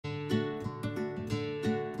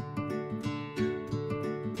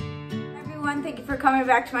everyone, thank you for coming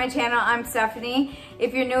back to my channel. I'm Stephanie.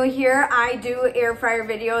 If you're new here, I do air fryer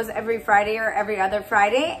videos every Friday or every other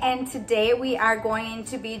Friday, and today we are going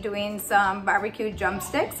to be doing some barbecue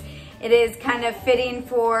drumsticks. It is kind of fitting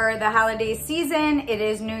for the holiday season. It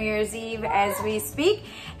is New Year's Eve as we speak,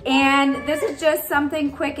 and this is just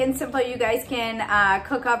something quick and simple you guys can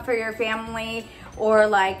cook up for your family or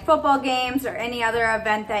like football games or any other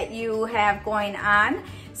event that you have going on.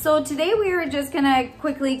 So today we are just gonna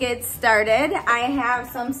quickly get started. I have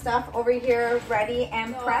some stuff over here ready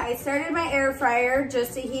and prepped. I started my air fryer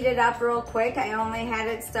just to heat it up real quick. I only had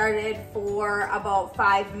it started for about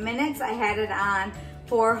 5 minutes. I had it on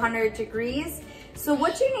 400 degrees. So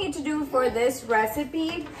what you need to do for this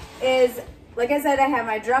recipe is, like I said, I have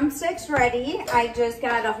my drumsticks ready. I just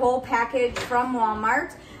got a whole package from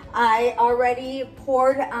Walmart. I already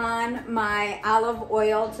poured on my olive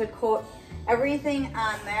oil to coat everything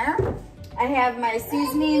on there. I have my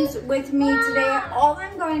seasonings with me today. All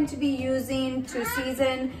I'm going to be using to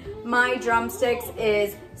season my drumsticks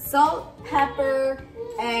is salt, pepper,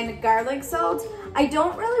 and garlic salt. I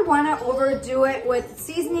don't really want to overdo it with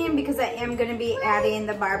seasoning because I am going to be adding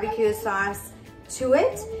the barbecue sauce to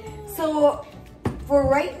it. So for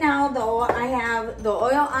right now though, I have the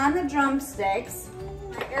oil on the drumsticks.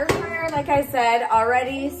 My air fryer, like I said,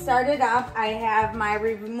 already started up. I have my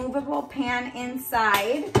removable pan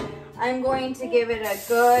inside. I'm going to give it a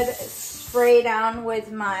good spray down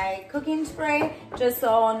with my cooking spray just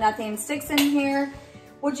so nothing sticks in here.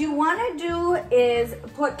 What you want to do is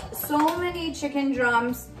put so many chicken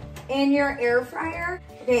drums in your air fryer.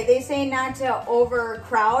 Okay, they say not to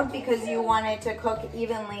overcrowd because you want it to cook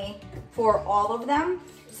evenly for all of them.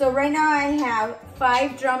 So right now I have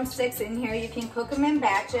 5 drumsticks in here. You can cook them in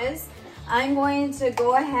batches. I'm going to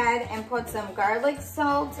go ahead and put some garlic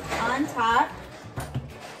salt on top,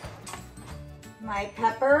 my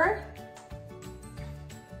pepper,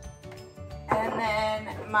 and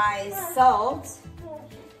then my salt.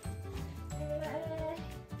 Okay.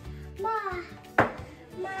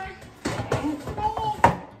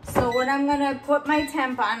 So what I'm gonna put my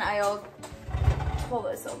temp on, I'll pull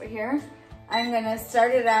this over here. I'm gonna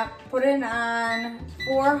start it up, put it on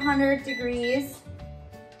 400 degrees.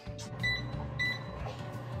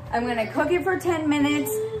 I'm gonna cook it for 10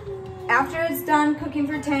 minutes. After it's done cooking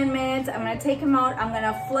for 10 minutes, I'm gonna take them out, I'm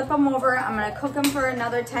gonna flip them over, I'm gonna cook them for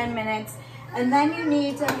another 10 minutes. And then you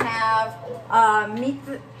need to have a meat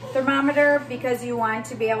thermometer because you want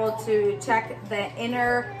to be able to check the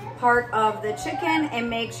inner part of the chicken and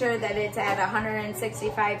make sure that it's at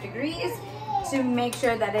 165 degrees. To make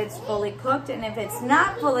sure that it's fully cooked, and if it's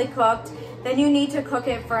not fully cooked, then you need to cook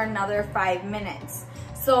it for another 5 minutes.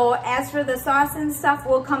 So as for the sauce and stuff,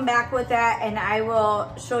 we'll come back with that and I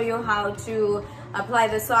will show you how to apply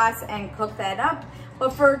the sauce and cook that up.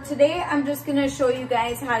 But for today, I'm just gonna show you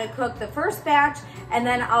guys how to cook the first batch, and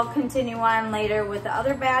then I'll continue on later with the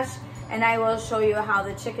other batch and I will show you how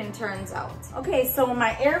the chicken turns out. Okay, so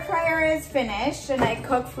my air fryer is finished and I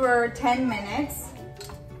cooked for 10 minutes.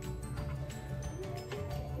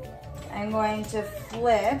 I'm going to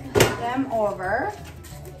flip them over.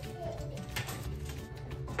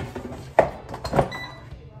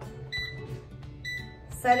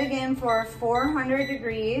 Set again for 400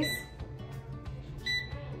 degrees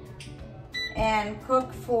and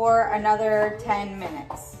cook for another 10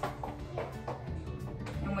 minutes.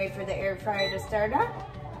 And wait for the air fryer to start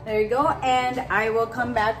up. There you go, and I will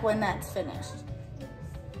come back when that's finished.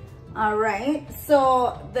 All right,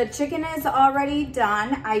 so the chicken is already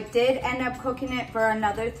done. I did end up cooking it for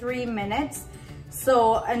another 3 minutes.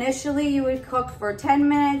 So initially you would cook for 10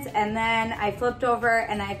 minutes and then I flipped over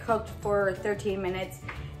and I cooked for 13 minutes.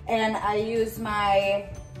 And I used my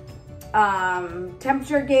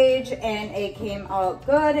temperature gauge and it came out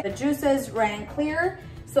good. The juices ran clear.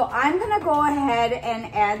 So I'm gonna go ahead and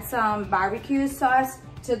add some barbecue sauce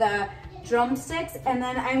to the drumsticks, and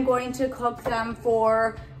then I'm going to cook them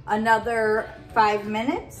for another 5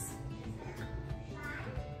 minutes.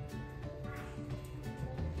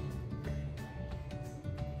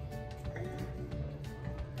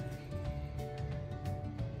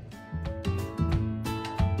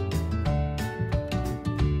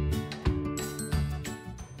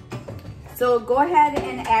 So go ahead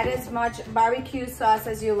and add as much barbecue sauce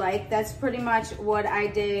as you like. That's pretty much what I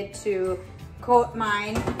did to coat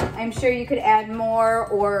mine. I'm sure you could add more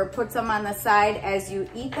or put some on the side as you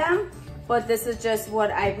eat them, but this is just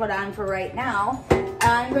what I put on for right now.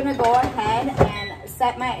 I'm gonna go ahead and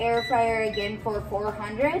set my air fryer again for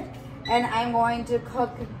 400, and I'm going to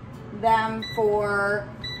cook them for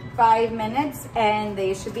 5 minutes and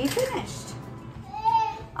they should be finished.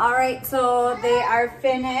 All right, so they are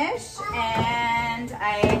finished and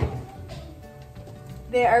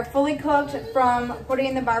they are fully cooked from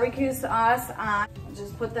putting the barbecue sauce on.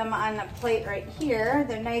 Just put them on the plate right here.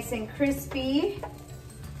 They're nice and crispy.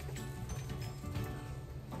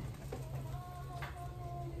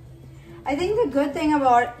 I think the good thing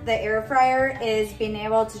about the air fryer is being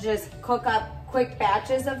able to just cook up quick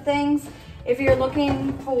batches of things. If you're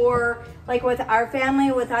looking for, like with our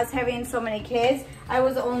family, with us having so many kids, I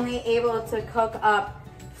was only able to cook up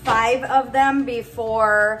 5 of them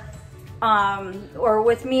before, or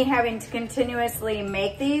with me having to continuously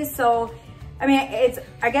make these. So, I mean,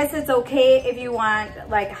 I guess it's okay if you want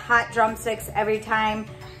like hot drumsticks every time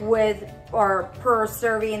with, or per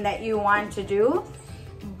serving that you want to do.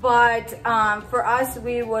 But for us,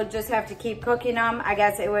 we would just have to keep cooking them. I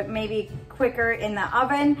guess it would maybe quicker in the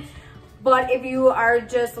oven. But if you are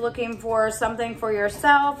just looking for something for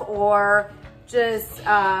yourself or just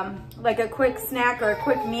like a quick snack or a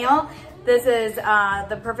quick meal, this is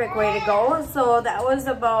the perfect way to go. So that was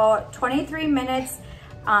about 23 minutes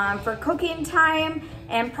for cooking time,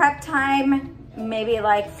 and prep time, maybe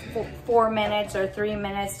like 4 minutes or 3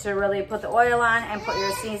 minutes to really put the oil on and put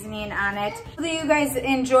your seasoning on it. Hopefully you guys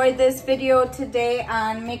enjoyed this video today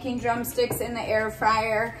on making drumsticks in the air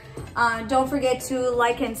fryer. Don't forget to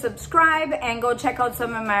like and subscribe, and go check out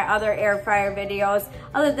some of my other air fryer videos.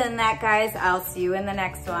 Other than that, guys, I'll see you in the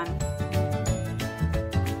next one.